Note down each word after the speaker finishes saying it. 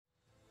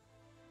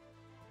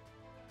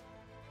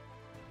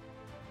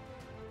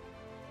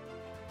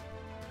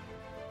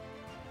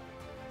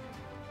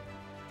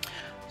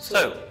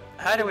So,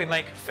 how do we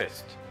make a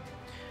fist?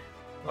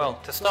 Well,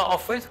 to start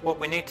off with, what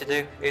we need to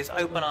do is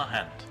open our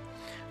hand.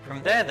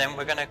 From there then,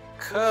 we're going to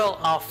curl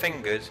our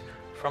fingers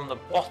from the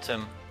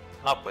bottom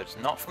upwards,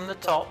 not from the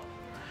top.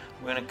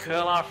 We're going to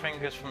curl our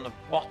fingers from the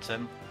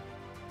bottom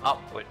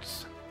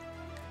upwards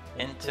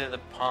into the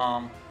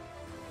palm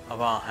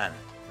of our hand.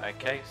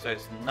 Okay, so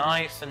it's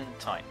nice and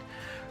tight.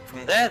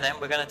 From there then,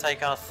 we're going to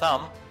take our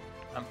thumb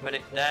and put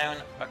it down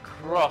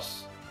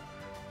across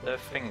the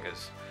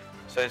fingers.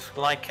 So it's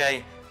like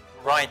a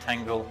right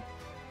angle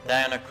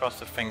down across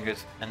the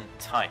fingers and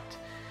tight.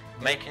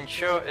 Making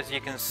sure, as you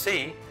can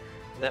see,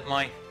 that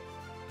my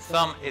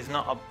thumb is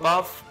not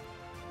above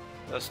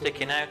or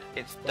sticking out,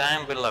 it's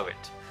down below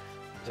it.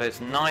 So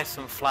it's nice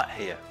and flat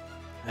here,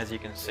 as you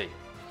can see.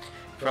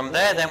 From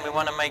there then, we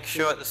want to make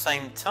sure at the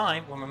same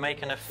time, when we're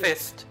making a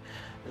fist,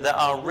 that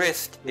our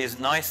wrist is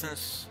nice and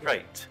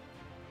straight.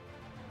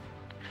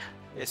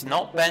 It's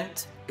not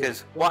bent,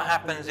 because what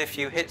happens if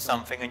you hit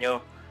something and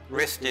your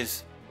wrist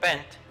is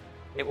bent,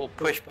 it will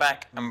push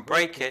back and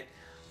break it,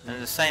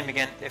 and the same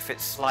again if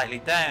it's slightly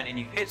down and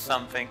you hit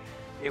something,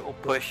 it will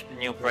push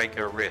and you'll break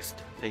your wrist.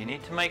 So you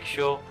need to make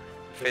sure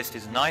the fist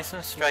is nice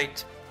and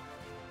straight,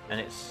 and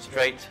it's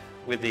straight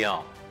with the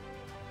arm.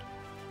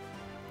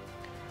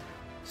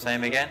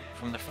 Same again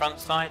from the front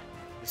side,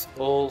 it's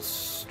all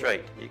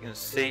straight. You can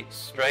see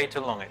straight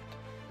along it.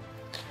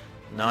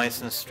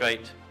 Nice and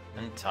straight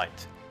and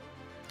tight.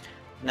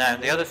 Now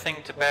the other thing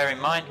to bear in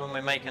mind when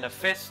we're making a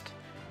fist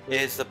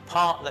is the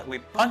part that we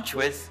punch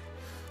with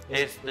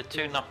is the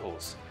two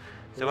knuckles.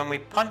 So when we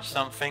punch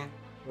something,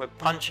 we're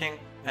punching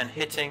and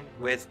hitting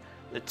with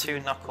the two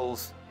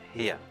knuckles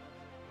here,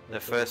 the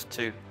first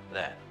two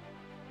there.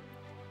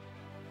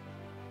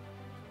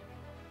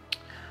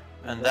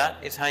 And that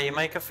is how you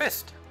make a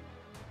fist.